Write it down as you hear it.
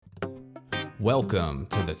Welcome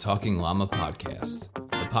to the Talking Llama Podcast,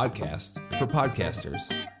 the podcast for podcasters.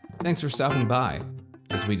 Thanks for stopping by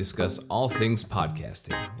as we discuss all things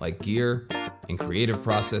podcasting, like gear and creative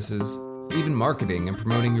processes, even marketing and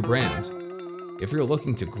promoting your brand. If you're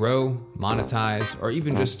looking to grow, monetize, or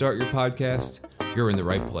even just start your podcast, you're in the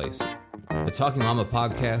right place. The Talking Llama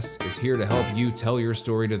Podcast is here to help you tell your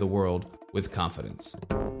story to the world with confidence.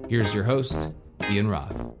 Here's your host, Ian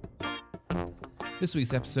Roth. This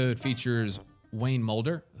week's episode features Wayne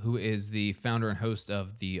Mulder, who is the founder and host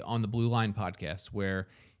of the On the Blue Line podcast, where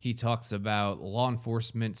he talks about law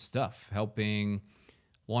enforcement stuff, helping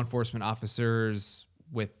law enforcement officers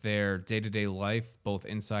with their day-to-day life, both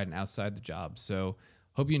inside and outside the job. So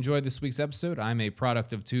hope you enjoyed this week's episode. I'm a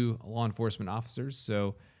product of two law enforcement officers,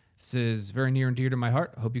 so this is very near and dear to my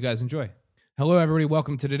heart. Hope you guys enjoy. Hello, everybody.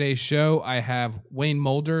 Welcome to today's show. I have Wayne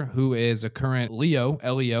Mulder, who is a current LEO,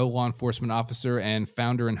 law enforcement officer and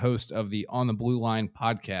founder and host of the On the Blue Line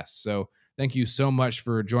podcast. So thank you so much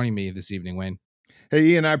for joining me this evening, Wayne. Hey,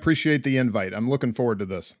 Ian, I appreciate the invite. I'm looking forward to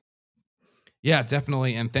this. Yeah,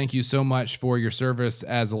 definitely. And thank you so much for your service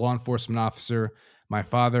as a law enforcement officer. My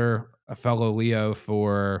father, a fellow LEO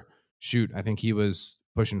for, I think he was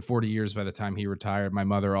pushing 40 years by the time he retired. My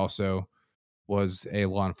mother also was a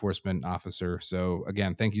law enforcement officer. So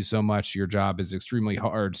again, thank you so much. Your job is extremely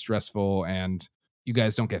hard, stressful, and you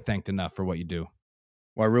guys don't get thanked enough for what you do.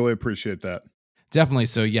 Well, I really appreciate that. Definitely.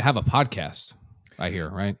 So you have a podcast, I hear,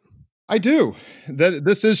 right? I do.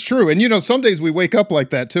 This is true. And some days we wake up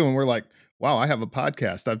like that too, and we're like, wow, I have a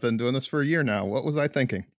podcast. I've been doing this for a year now. What was I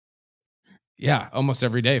thinking? Yeah, almost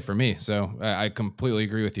every day for me. So I completely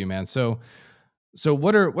agree with you, man. So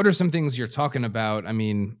what are some things you're talking about? I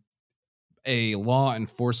mean, a law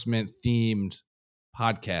enforcement themed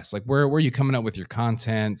podcast, like where are you coming up with your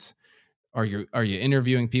content? Are you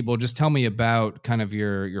interviewing people? Just tell me about kind of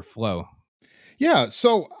your flow. Yeah.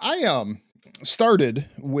 So I started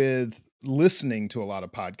with listening to a lot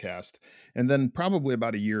of podcasts, and then probably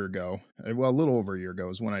about a year ago, a little over a year ago,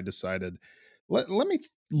 is when I decided, let me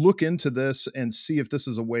look into this and see if this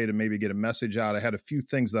is a way to maybe get a message out. I had a few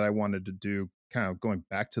things that I wanted to do, kind of going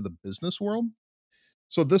back to the business world.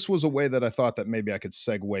 So this was a way that I thought that maybe I could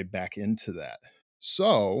segue back into that.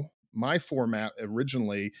 So my format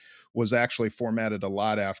originally was actually formatted a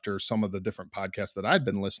lot after some of the different podcasts that I'd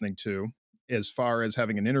been listening to, as far as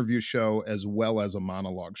having an interview show as well as a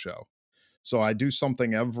monologue show. So I do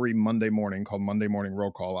something every Monday morning called Monday Morning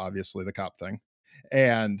Roll Call, obviously the cop thing.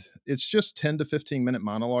 And it's just 10 to 15 minute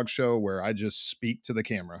monologue show where I just speak to the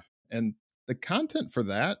camera. And the content for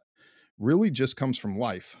that really just comes from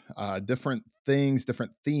life, different things,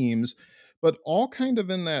 different themes, but all kind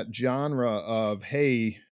of in that genre of,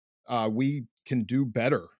 hey, we can do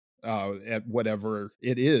better at whatever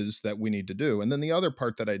it is that we need to do. And then the other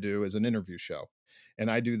part that I do is an interview show.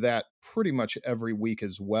 And I do that pretty much every week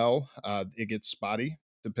as well. It gets spotty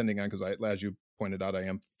depending on, because as you pointed out, I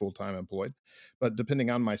am full-time employed, but depending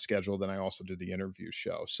on my schedule, then I also do the interview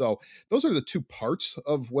show. So those are the two parts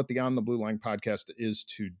of what the On the Blue Line podcast is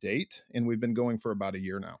to date. And we've been going for about a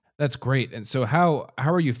year now. That's great. And so how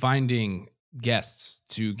are you finding guests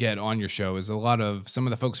to get on your show? Is it a lot of some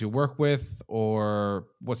of the folks you work with, or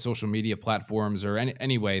what social media platforms, or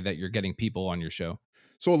any way that you're getting people on your show?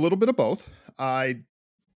 So a little bit of both.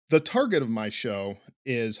 The target of my show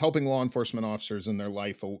is helping law enforcement officers in their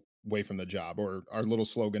life away from the job, or our little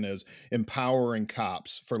slogan is empowering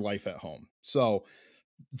cops for life at home. So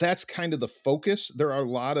that's kind of the focus. There are a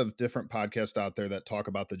lot of different podcasts out there that talk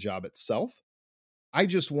about the job itself. I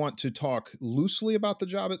just want to talk loosely about the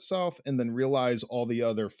job itself and then realize all the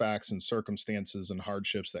other facts and circumstances and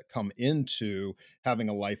hardships that come into having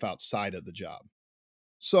a life outside of the job.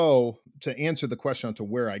 So to answer the question on to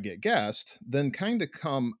where I get guests, then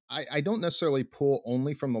I don't necessarily pull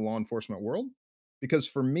only from the law enforcement world, because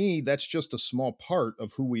for me, that's just a small part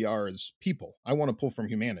of who we are as people. I want to pull from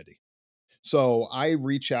humanity. So I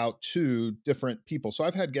reach out to different people. So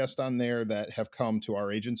I've had guests on there that have come to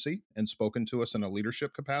our agency and spoken to us in a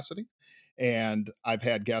leadership capacity. And I've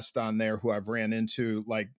had guests on there who I've ran into,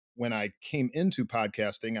 like when I came into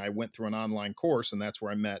podcasting, I went through an online course, and that's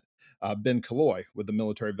where I met Ben Killoy with the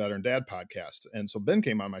Military Veteran Dad podcast. And so Ben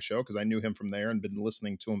came on my show because I knew him from there and been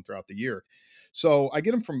listening to him throughout the year. So I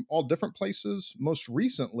get them from all different places. Most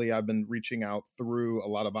recently, I've been reaching out through a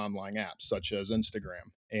lot of online apps such as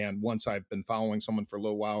Instagram. And once I've been following someone for a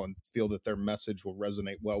little while and feel that their message will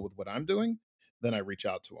resonate well with what I'm doing, then I reach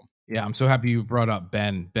out to them. Yeah, I'm so happy you brought up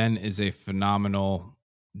Ben. Ben is a phenomenal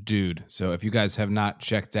dude. So if you guys have not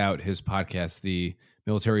checked out his podcast, the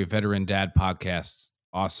Military Veteran Dad podcast,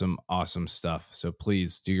 awesome stuff. So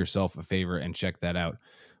please do yourself a favor and check that out.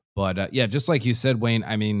 But yeah, just like you said, Wayne,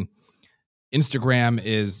 I mean, Instagram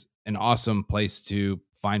is an awesome place to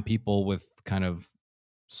find people with kind of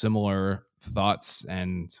similar thoughts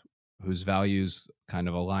and whose values kind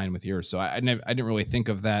of align with yours. So I didn't really think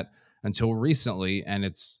of that until recently, and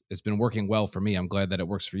it's been working well for me. I'm glad that it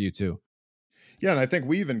works for you too. Yeah, and I think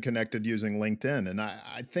we even connected using LinkedIn. And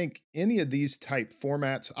I think any of these type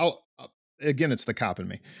formats, again, it's the cop in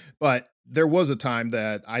me, but there was a time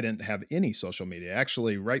that I didn't have any social media.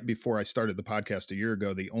 Actually, right before I started the podcast a year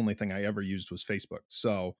ago, the only thing I ever used was Facebook.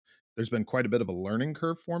 So there's been quite a bit of a learning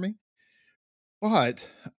curve for me. But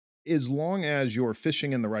as long as you're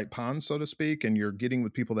fishing in the right pond, so to speak, and you're getting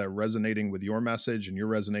with people that are resonating with your message and you're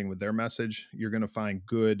resonating with their message, you're going to find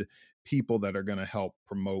good people that are going to help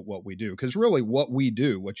promote what we do. Because really, what we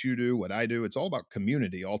do, what you do, what I do, it's all about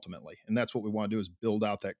community ultimately. And that's what we want to do is build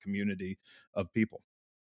out that community of people.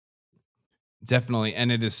 Definitely.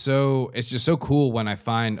 And it's just so cool when I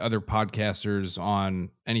find other podcasters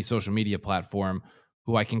on any social media platform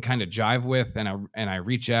who I can kind of jive with, and I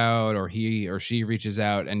reach out, or he or she reaches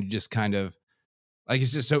out, and just kind of like,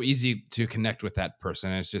 it's just so easy to connect with that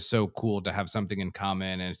person. And it's just so cool to have something in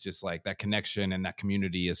common. And it's just like that connection and that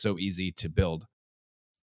community is so easy to build.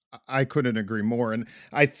 I couldn't agree more. And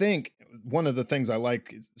I think one of the things I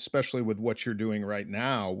like, especially with what you're doing right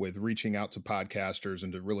now with reaching out to podcasters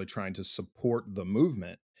and to really trying to support the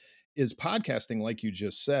movement, is podcasting, like you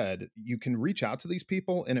just said, you can reach out to these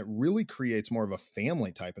people and it really creates more of a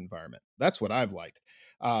family type environment. That's what I've liked.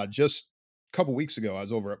 Just a couple weeks ago, I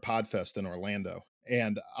was over at Podfest in Orlando.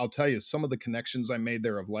 And I'll tell you, some of the connections I made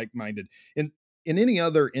there of like minded in any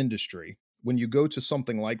other industry, when you go to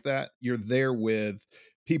something like that, you're there with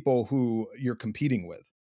people who you're competing with,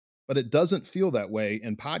 but it doesn't feel that way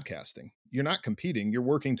in podcasting. You're not competing, you're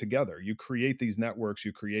working together. You create these networks,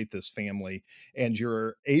 you create this family, and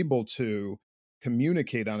you're able to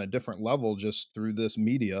communicate on a different level just through this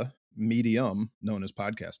medium known as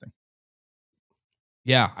podcasting.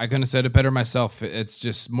 Yeah, I couldn't have said it better myself. It's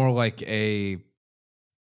just more like a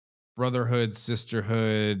brotherhood,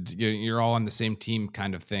 sisterhood. You're all on the same team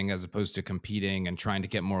kind of thing, as opposed to competing and trying to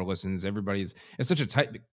get more listens. It's such a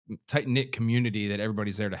tight knit community that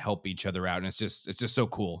everybody's there to help each other out, and it's just so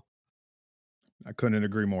cool. I couldn't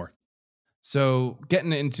agree more. So,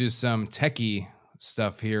 getting into some techie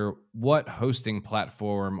stuff here, what hosting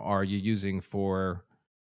platform are you using for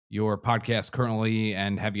your podcast currently?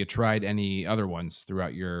 And have you tried any other ones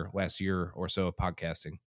throughout your last year or so of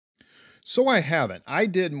podcasting? So I haven't. I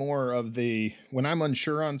did more of the when I'm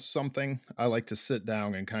unsure on something, I like to sit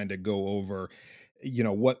down and kind of go over,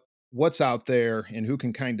 what's out there and who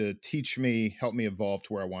can kind of teach me, help me evolve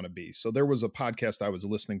to where I want to be. So there was a podcast I was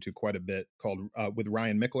listening to quite a bit called with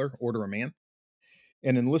Ryan Mickler, Order a Man.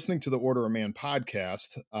 And in listening to the Order a Man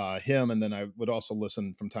podcast, him, and then I would also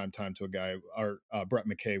listen from time to time to a guy, Brett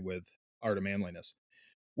McKay with Art of Manliness.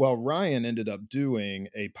 Well, Ryan ended up doing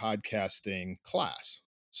a podcasting class.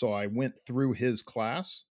 So I went through his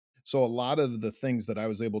class. So a lot of the things that I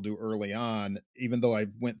was able to do early on, even though I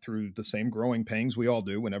went through the same growing pains we all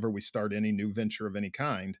do whenever we start any new venture of any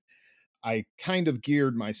kind, I kind of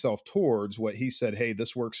geared myself towards what he said, hey,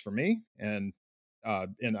 this works for me. And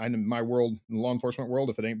I'm in my world, in the law enforcement world,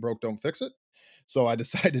 if it ain't broke, don't fix it. So I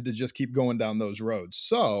decided to just keep going down those roads.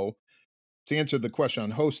 So to answer the question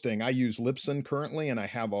on hosting, I use Libsyn currently, and I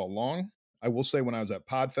have all along. I will say when I was at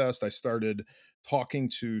Podfest, I started talking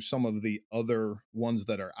to some of the other ones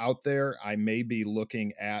that are out there. I may be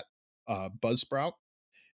looking at Buzzsprout,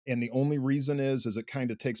 and the only reason is it kind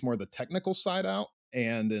of takes more of the technical side out.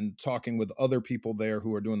 And in talking with other people there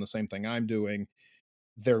who are doing the same thing I'm doing,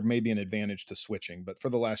 there may be an advantage to switching. But for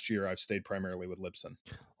the last year, I've stayed primarily with Libsyn.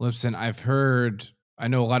 Libsyn, I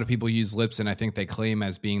know a lot of people use Libsyn. I think they claim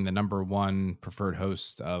as being the number one preferred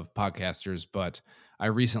host of podcasters, but I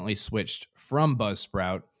recently switched from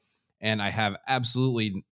Buzzsprout, and I have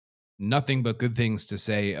absolutely nothing but good things to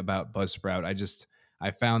say about Buzzsprout. I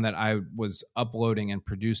found that I was uploading and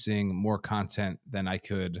producing more content than I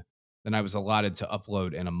was allotted to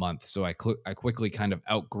upload in a month. So I quickly kind of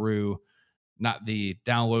outgrew not the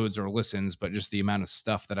downloads or listens, but just the amount of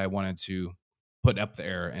stuff that I wanted to put up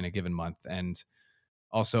there in a given month. And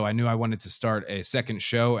also, I knew I wanted to start a second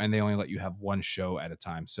show, and they only let you have one show at a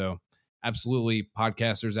time. So, absolutely,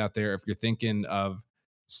 podcasters out there, if you're thinking of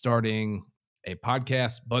starting a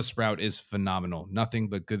podcast, Buzzsprout is phenomenal. Nothing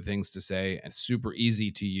but good things to say, and super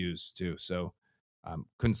easy to use too. So,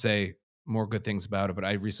 couldn't say more good things about it. But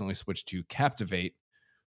I recently switched to Captivate,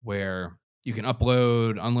 where you can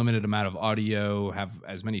upload unlimited amount of audio, have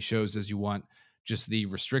as many shows as you want. Just the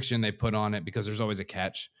restriction they put on it, because there's always a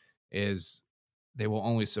catch, is they will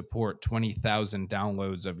only support 20,000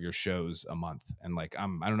 downloads of your shows a month. And like, I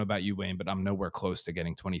don't know about you, Wayne, but I'm nowhere close to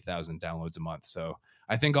getting 20,000 downloads a month. So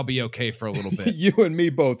I think I'll be okay for a little bit. You and me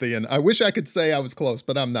both, Ian. I wish I could say I was close,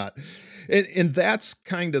 but I'm not. And that's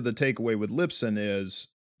kind of the takeaway with Libsyn is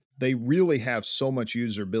they really have so much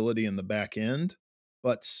usability in the back end,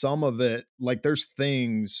 but some of it, like there's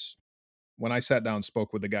things when I sat down and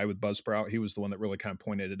spoke with the guy with Buzzsprout, he was the one that really kind of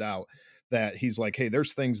pointed it out that he's like, hey,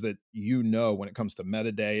 there's things that when it comes to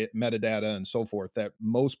metadata and so forth that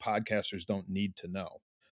most podcasters don't need to know.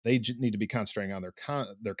 They need to be concentrating on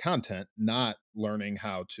their content, not learning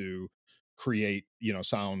how to create,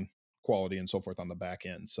 sound quality and so forth on the back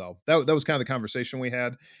end. So that was kind of the conversation we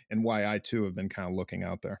had and why I too have been kind of looking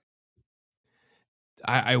out there.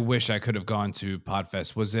 I wish I could have gone to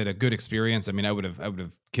Podfest. Was it a good experience? I mean, I would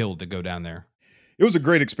have killed to go down there. It was a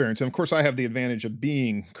great experience. And of course, I have the advantage of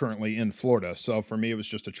being currently in Florida. So for me, it was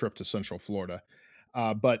just a trip to Central Florida.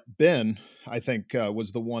 But Ben, I think,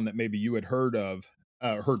 was the one that maybe you had heard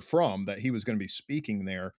from that he was going to be speaking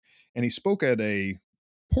there. And he spoke at a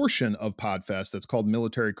portion of Podfest that's called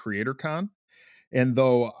Military Creator Con. And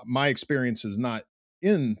though my experience is not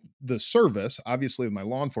in the service, obviously with my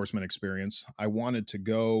law enforcement experience, I wanted to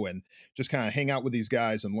go and just kind of hang out with these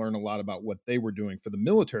guys and learn a lot about what they were doing for the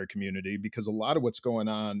military community, because a lot of what's going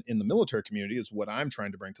on in the military community is what I'm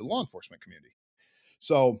trying to bring to the law enforcement community.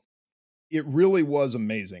 So it really was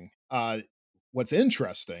amazing. What's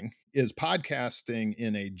interesting is podcasting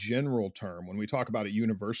in a general term. When we talk about it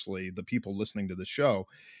universally, the people listening to the show,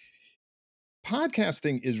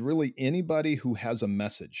 podcasting is really anybody who has a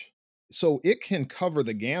message. So it can cover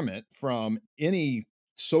the gamut from any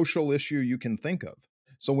social issue you can think of.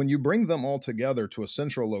 So when you bring them all together to a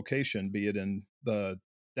central location, be it in the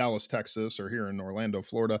Dallas, Texas, or here in Orlando,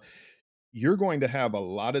 Florida, you're going to have a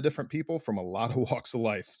lot of different people from a lot of walks of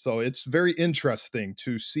life. So it's very interesting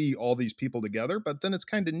to see all these people together, but then it's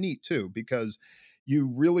kind of neat too, because you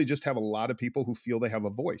really just have a lot of people who feel they have a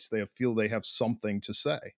voice. They feel they have something to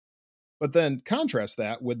say. But then contrast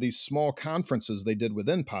that with these small conferences they did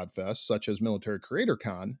within Podfest, such as Military Creator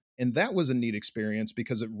Con. And that was a neat experience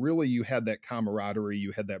because you had that camaraderie,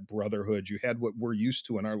 you had that brotherhood, you had what we're used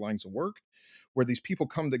to in our lines of work, where these people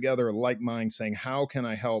come together like mind saying, how can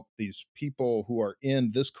I help these people who are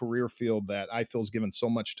in this career field that I feel has given so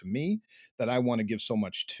much to me that I want to give so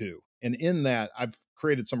much to? And in that, I've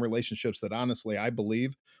created some relationships that honestly I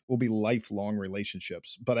believe will be lifelong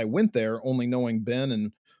relationships. But I went there only knowing Ben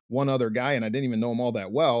and one other guy, and I didn't even know him all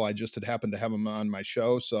that well. I just had happened to have him on my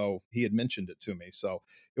show, so he had mentioned it to me. So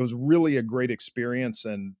it was really a great experience,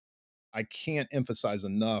 and I can't emphasize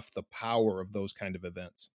enough the power of those kind of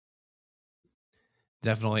events.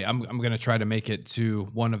 Definitely. I'm going to try to make it to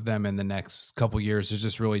one of them in the next couple years. It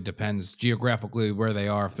just really depends geographically where they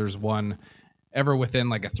are. If there's one ever within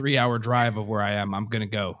like a 3-hour drive of where I am, I'm going to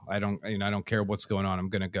go. I don't care what's going on. I'm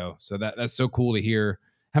going to go. So that's so cool to hear.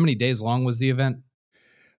 How many days long was the event?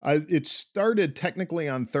 It started technically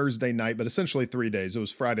on Thursday night, but essentially 3 days. It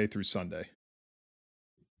was Friday through Sunday.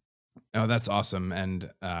 Oh, that's awesome. And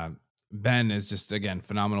Ben is just, again,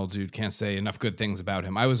 phenomenal dude. Can't say enough good things about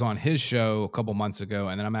him. I was on his show a couple months ago,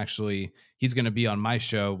 and then he's going to be on my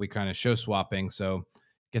show. We kind of show swapping. So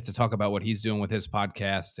get to talk about what he's doing with his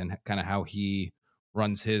podcast and kind of how he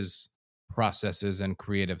runs his processes and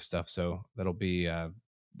creative stuff. So that'll be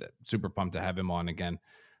super pumped to have him on again.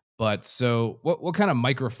 But so what kind of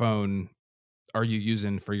microphone are you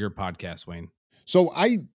using for your podcast, Wayne? So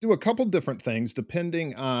I do a couple different things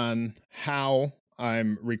depending on how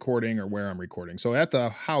I'm recording or where I'm recording. So at the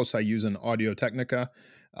house, I use an Audio Technica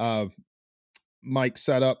uh, mic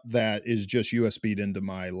setup that is just USB'd into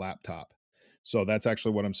my laptop. So that's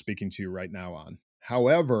actually what I'm speaking to you right now on.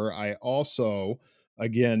 However, I also,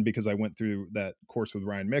 again, because I went through that course with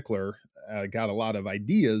Ryan Mickler, got a lot of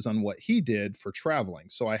ideas on what he did for traveling.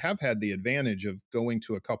 So I have had the advantage of going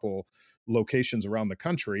to a couple locations around the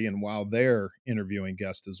country and while they're interviewing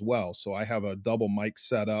guests as well. So I have a double mic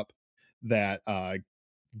setup that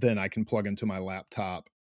then I can plug into my laptop.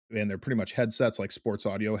 And they're pretty much headsets, like sports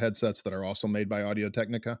audio headsets that are also made by Audio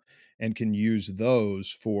Technica, and can use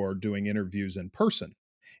those for doing interviews in person.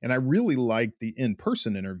 And I really like the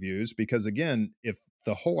in-person interviews because, again, if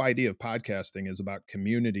the whole idea of podcasting is about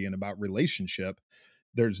community and about relationship,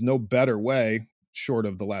 there's no better way, short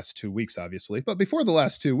of the last 2 weeks, obviously, but before the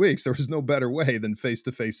last 2 weeks, there was no better way than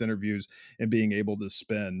face-to-face interviews and being able to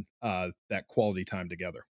spend that quality time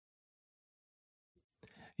together.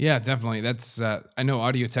 Yeah, definitely. That's I know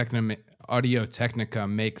Audio Technica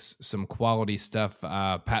makes some quality stuff.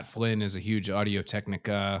 Pat Flynn is a huge Audio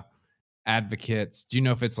Technica advocates. Do you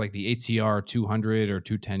know if it's like the ATR 200 or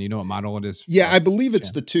 210? You know what model it is Yeah, I off the believe it's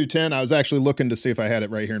chance? the 210. I was actually looking to see if I had it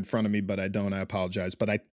right here in front of me, but I don't. I apologize. But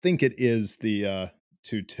I think it is the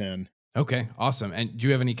 210. Okay, awesome. And do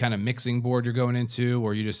you have any kind of mixing board you're going into,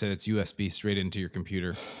 or you just said it's USB straight into your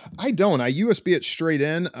computer? I don't. I USB it straight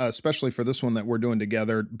in, especially for this one that we're doing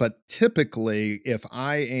together. But typically, if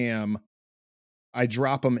I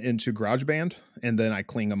drop them into GarageBand and then I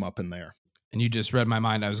clean them up in there. And you just read my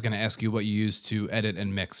mind. I was going to ask you what you use to edit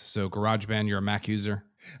and mix. So GarageBand, you're a Mac user.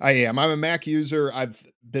 I am. I'm a Mac user. I've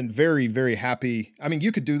been very, very happy. I mean,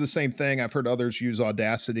 you could do the same thing. I've heard others use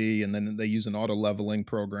Audacity and then they use an audio leveling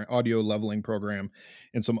program,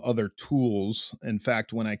 and some other tools. In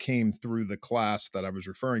fact, when I came through the class that I was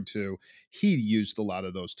referring to, he used a lot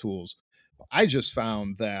of those tools. I just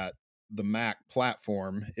found that the Mac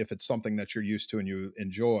platform, if it's something that you're used to and you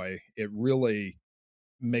enjoy, it really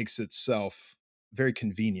makes itself very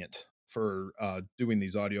convenient for doing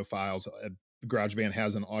these audio files. GarageBand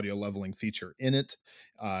has an audio leveling feature in it.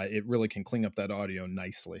 It really can clean up that audio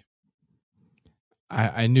nicely.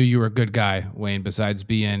 I knew you were a good guy, Wayne. Besides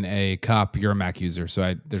being a cop, you're a Mac user.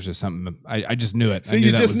 So there's just something. I just knew it. So I knew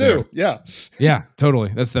you that just was knew. there. Yeah, Yeah,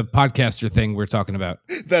 totally. That's the podcaster thing we're talking about.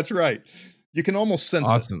 that's right. You can almost sense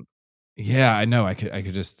it. Awesome. Yeah, I know. I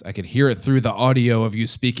could hear it through the audio of you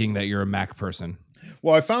speaking that you're a Mac person.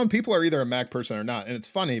 Well, I found people are either a Mac person or not. And it's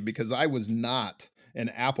funny because I was not an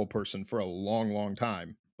Apple person for a long, long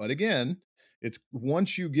time. But again, it's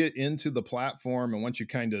once you get into the platform and once you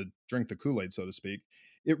kind of drink the Kool-Aid, so to speak,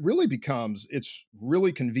 it's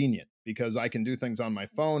really convenient because I can do things on my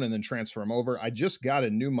phone and then transfer them over. I just got a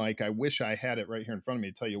new mic. I wish I had it right here in front of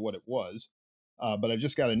me to tell you what it was. But I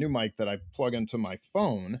just got a new mic that I plug into my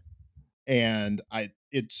phone, and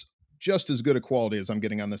it's just as good a quality as I'm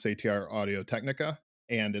getting on this ATR Audio Technica,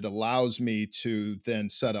 and it allows me to then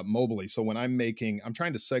set up mobily. So when I'm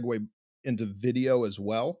trying to segue into video as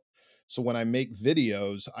well. So when I make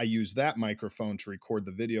videos, I use that microphone to record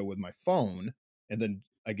the video with my phone, and then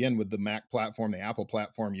again with the Mac platform, the Apple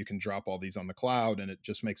platform, you can drop all these on the cloud, and it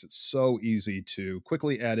just makes it so easy to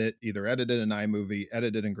quickly either edit it in iMovie,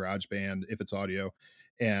 edit it in GarageBand if it's audio,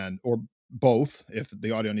 and or both. If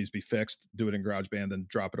the audio needs to be fixed, do it in GarageBand, then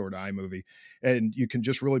drop it over to iMovie. And you can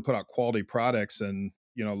just really put out quality products. And,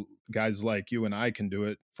 guys like you and I can do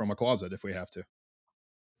it from a closet if we have to.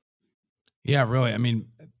 Yeah, really. I mean,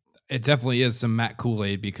 it definitely is some Mac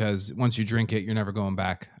Kool-Aid because once you drink it, you're never going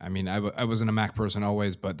back. I mean, I wasn't a Mac person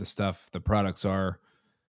always, but the products are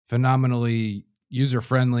phenomenally user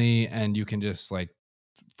friendly, and you can just like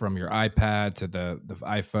from your iPad to the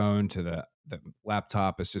iPhone to the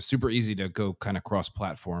laptop, it's just super easy to go kind of cross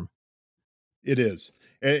platform. It is.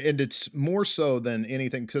 And it's more so than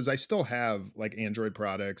anything because I still have like Android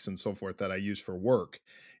products and so forth that I use for work.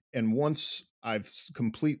 And once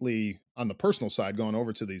completely on the personal side gone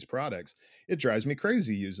over to these products, it drives me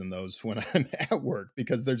crazy using those when I'm at work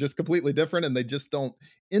because they're just completely different and they just don't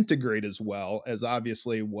integrate as well as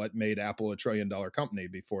obviously what made Apple $1 trillion company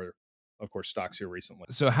before, of course, stocks here recently.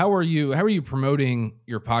 So how are you promoting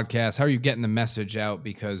your podcast? How are you getting the message out?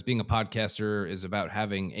 Because being a podcaster is about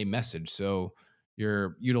having a message. So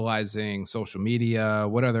you're utilizing social media.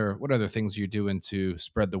 What other things are you doing to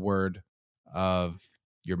spread the word of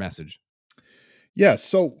your message? Yes.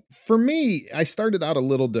 So for me, I started out a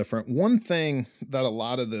little different. One thing that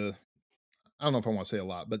I don't know if I want to say a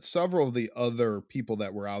lot, but several of the other people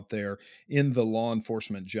that were out there in the law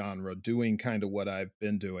enforcement genre doing kind of what I've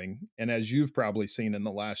been doing. And as you've probably seen in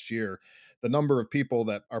the last year, the number of people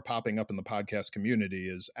that are popping up in the podcast community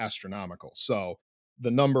is astronomical. So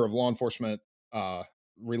the number of law enforcement uh,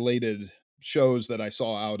 related shows that I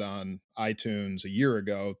saw out on iTunes a year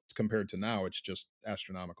ago compared to now, it's just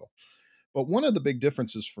astronomical. But one of the big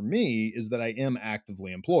differences for me is that I am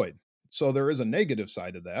actively employed. So there is a negative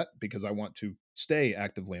side of that because I want to stay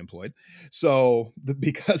actively employed.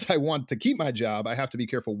 Because I want to keep my job, I have to be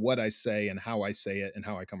careful what I say and how I say it and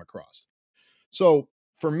how I come across. So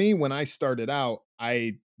for me, when I started out,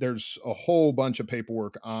 there's a whole bunch of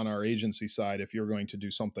paperwork on our agency side if you're going to do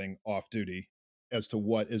something off duty as to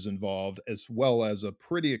what is involved, as well as a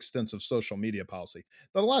pretty extensive social media policy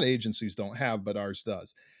that a lot of agencies don't have, but ours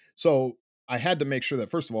does. So I had to make sure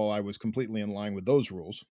that first of all, I was completely in line with those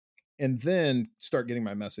rules and then start getting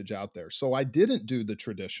my message out there. So I didn't do the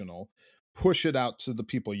traditional push it out to the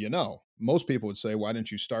people you know. Most people would say, why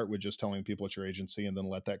didn't you start with just telling people it's your agency and then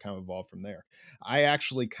let that kind of evolve from there? I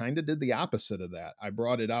actually kind of did the opposite of that. I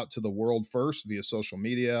brought it out to the world first via social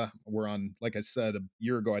media. We're on, like I said, a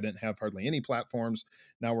year ago, I didn't have hardly any platforms.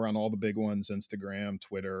 Now we're on all the big ones, Instagram,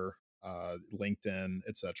 Twitter, LinkedIn,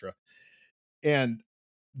 etc. And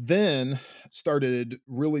Then started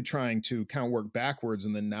really trying to kind of work backwards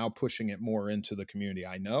and then now pushing it more into the community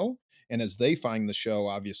I know. And as they find the show,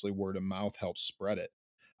 obviously word of mouth helps spread it.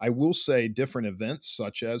 I will say different events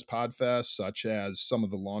such as Podfest, such as some of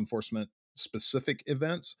the law enforcement specific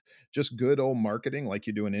events, just good old marketing like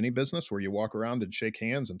you do in any business where you walk around and shake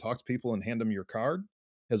hands and talk to people and hand them your card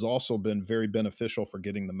has also been very beneficial for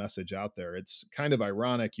getting the message out there. It's kind of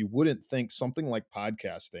ironic. You wouldn't think something like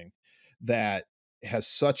podcasting that has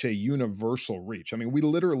such a universal reach. I mean, we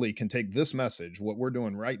literally can take this message, what we're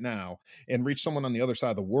doing right now, and reach someone on the other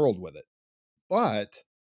side of the world with it. But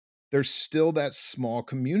there's still that small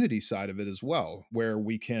community side of it as well, where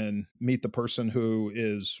we can meet the person who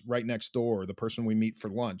is right next door, the person we meet for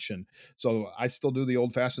lunch. And so I still do the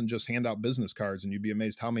old fashioned just hand out business cards, and you'd be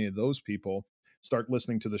amazed how many of those people start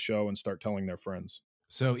listening to the show and start telling their friends.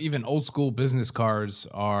 So even old school business cards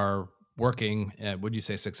are working, would you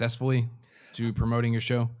say successfully to promoting your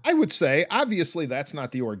show? I would say, obviously, that's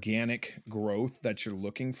not the organic growth that you're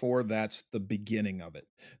looking for. That's the beginning of it.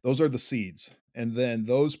 Those are the seeds. And then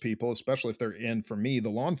those people, especially if they're in, for me, the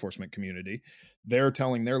law enforcement community, they're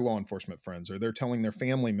telling their law enforcement friends or they're telling their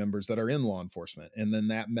family members that are in law enforcement. And then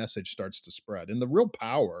that message starts to spread. And the real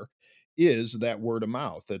power is that word of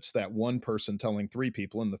mouth. It's that one person telling three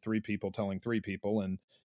people and the three people telling three people. And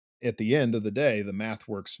at the end of the day, the math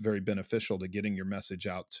works very beneficial to getting your message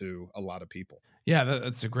out to a lot of people. Yeah,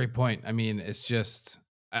 that's a great point. I mean, it's just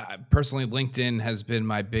personally, LinkedIn has been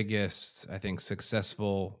my biggest, I think,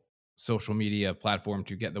 successful social media platform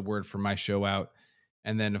to get the word for my show out.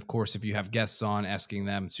 And then, of course, if you have guests on, asking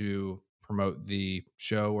them to promote the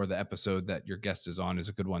show or the episode that your guest is on is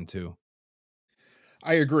a good one too.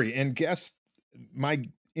 I agree. And guess my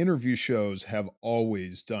interview shows have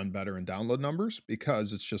always done better in download numbers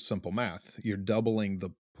because it's just simple math. You're doubling the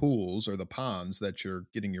pools or the ponds that you're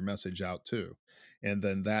getting your message out to. And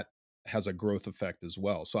then that has a growth effect as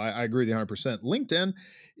well. So I agree with you 100%. LinkedIn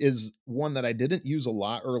is one that I didn't use a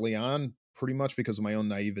lot early on, pretty much because of my own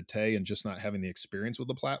naivete and just not having the experience with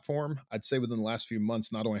the platform. I'd say within the last few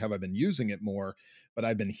months, not only have I been using it more, but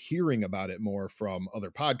I've been hearing about it more from other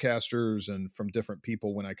podcasters and from different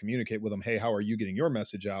people when I communicate with them. Hey, how are you getting your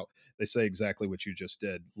message out? They say exactly what you just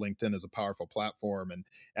did. LinkedIn is a powerful platform and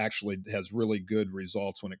actually has really good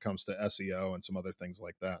results when it comes to SEO and some other things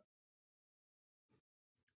like that.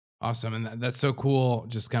 Awesome. And that's so cool.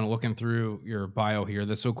 Just kind of looking through your bio here.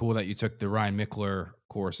 That's so cool that you took the Ryan Mickler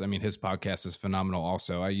course. I mean, his podcast is phenomenal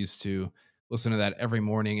also. I used to listen to that every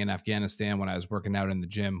morning in Afghanistan when I was working out in the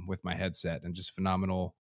gym with my headset, and just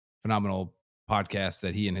phenomenal podcast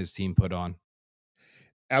that he and his team put on.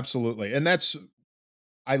 Absolutely. And that's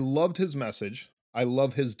I loved his message. I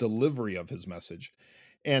love his delivery of his message.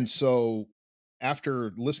 And so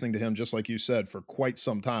after listening to him, just like you said, for quite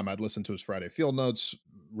some time, I'd listen to his Friday field notes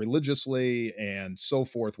religiously and so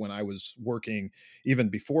forth when I was working even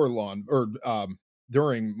before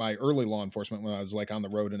during my early law enforcement when I was like on the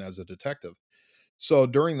road and as a detective. So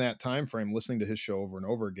during that time frame, listening to his show over and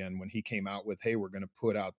over again, when he came out with, "Hey, we're going to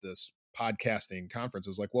put out this podcasting conference,"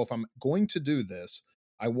 I was like, "Well, if I'm going to do this,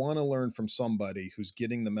 I want to learn from somebody who's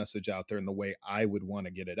getting the message out there in the way I would want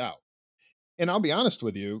to get it out." And I'll be honest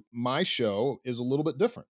with you, my show is a little bit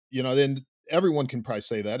different. Then everyone can probably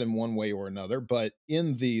say that in one way or another, but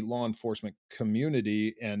in the law enforcement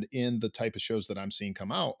community and in the type of shows that I'm seeing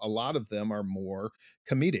come out, a lot of them are more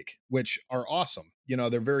comedic, which are awesome.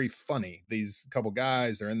 They're very funny. These couple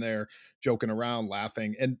guys, they're in there joking around,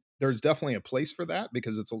 laughing, and there's definitely a place for that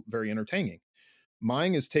because it's very entertaining.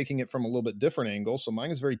 Mine is taking it from a little bit different angle. So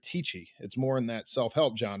mine is very teachy. It's more in that self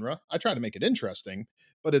help genre. I try to make it interesting,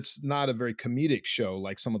 but it's not a very comedic show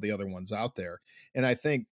like some of the other ones out there. And I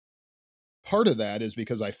think part of that is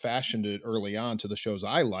because I fashioned it early on to the shows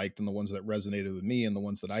I liked and the ones that resonated with me and the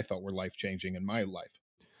ones that I felt were life changing in my life.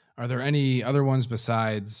 Are there any other ones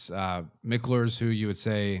besides Mickler's who you would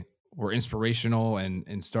say were inspirational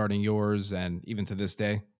in starting yours and even to this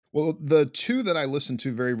day? Well, the two that I listened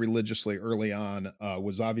to very religiously early on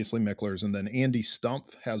was obviously Mickler's, and then Andy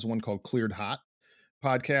Stumpf has one called Cleared Hot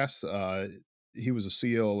podcast. He was a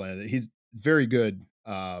SEAL and he's very good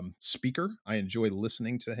speaker. I enjoy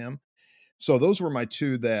listening to him. So those were my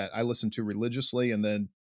two that I listened to religiously. And then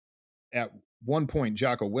at one point,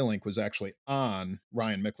 Jocko Willink was actually on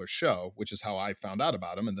Ryan Mickler's show, which is how I found out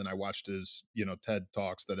about him. And then I watched his, TED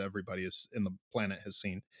Talks that everybody is in the planet has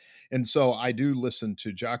seen. And so I do listen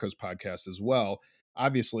to Jocko's podcast as well.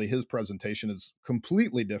 Obviously, his presentation is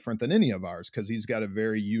completely different than any of ours because he's got a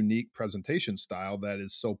very unique presentation style that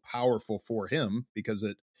is so powerful for him because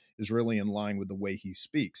it is really in line with the way he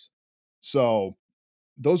speaks. So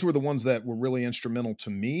those were the ones that were really instrumental to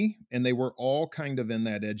me. And they were all kind of in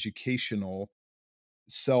that educational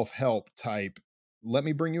self-help type. Let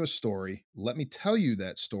me bring you a story. Let me tell you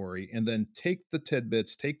that story and then take the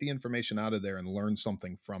tidbits, take the information out of there and learn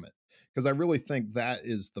something from it. Because I really think that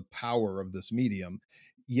is the power of this medium.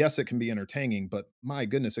 Yes, it can be entertaining, but my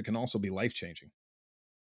goodness, it can also be life-changing.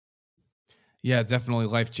 Yeah, definitely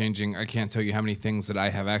life changing. I can't tell you how many things that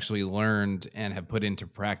I have actually learned and have put into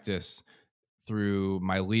practice through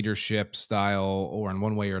my leadership style or in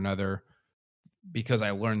one way or another because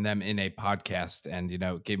I learned them in a podcast and,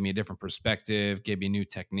 it gave me a different perspective, gave me new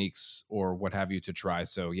techniques or what have you to try.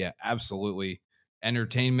 So, yeah, absolutely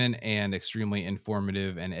entertainment and extremely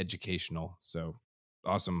informative and educational. So,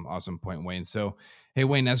 awesome, awesome point, Wayne. So, hey,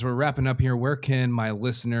 Wayne, as we're wrapping up here, where can my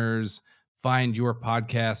listeners find your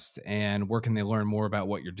podcast and where can they learn more about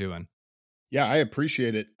what you're doing? Yeah, I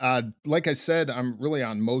appreciate it. Like I said, I'm really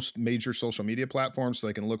on most major social media platforms, so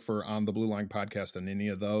they can look for On the Blue Line podcast on any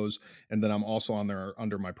of those. And then I'm also on there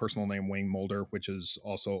under my personal name, Wayne Mulder, which is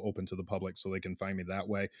also open to the public, so they can find me that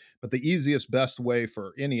way. But the easiest, best way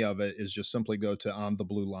for any of it is just simply go to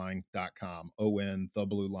ontheblueline.com,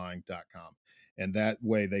 ontheblueline.com. And that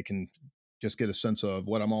way they can just get a sense of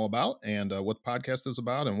what I'm all about and what the podcast is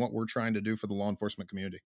about and what we're trying to do for the law enforcement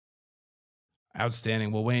community.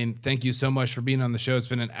 Outstanding. Well, Wayne, thank you so much for being on the show. It's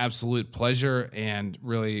been an absolute pleasure and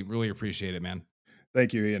really, really appreciate it, man.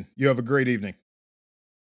 Thank you, Ian. You have a great evening.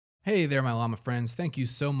 Hey there, my llama friends. Thank you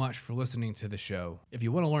so much for listening to the show. If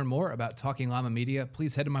you want to learn more about Talking Llama Media,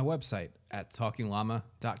 please head to my website at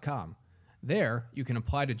talkingllama.com. There, you can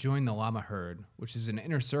apply to join the Llama Herd, which is an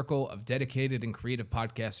inner circle of dedicated and creative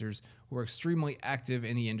podcasters who are extremely active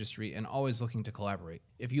in the industry and always looking to collaborate.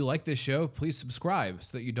 If you like this show, please subscribe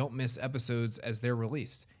so that you don't miss episodes as they're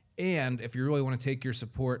released. And if you really want to take your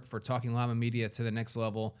support for Talking Llama Media to the next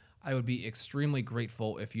level, I would be extremely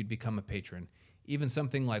grateful if you'd become a patron. Even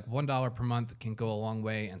something like $1 per month can go a long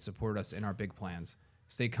way and support us in our big plans.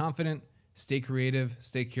 Stay confident, stay creative,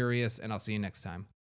 stay curious, and I'll see you next time.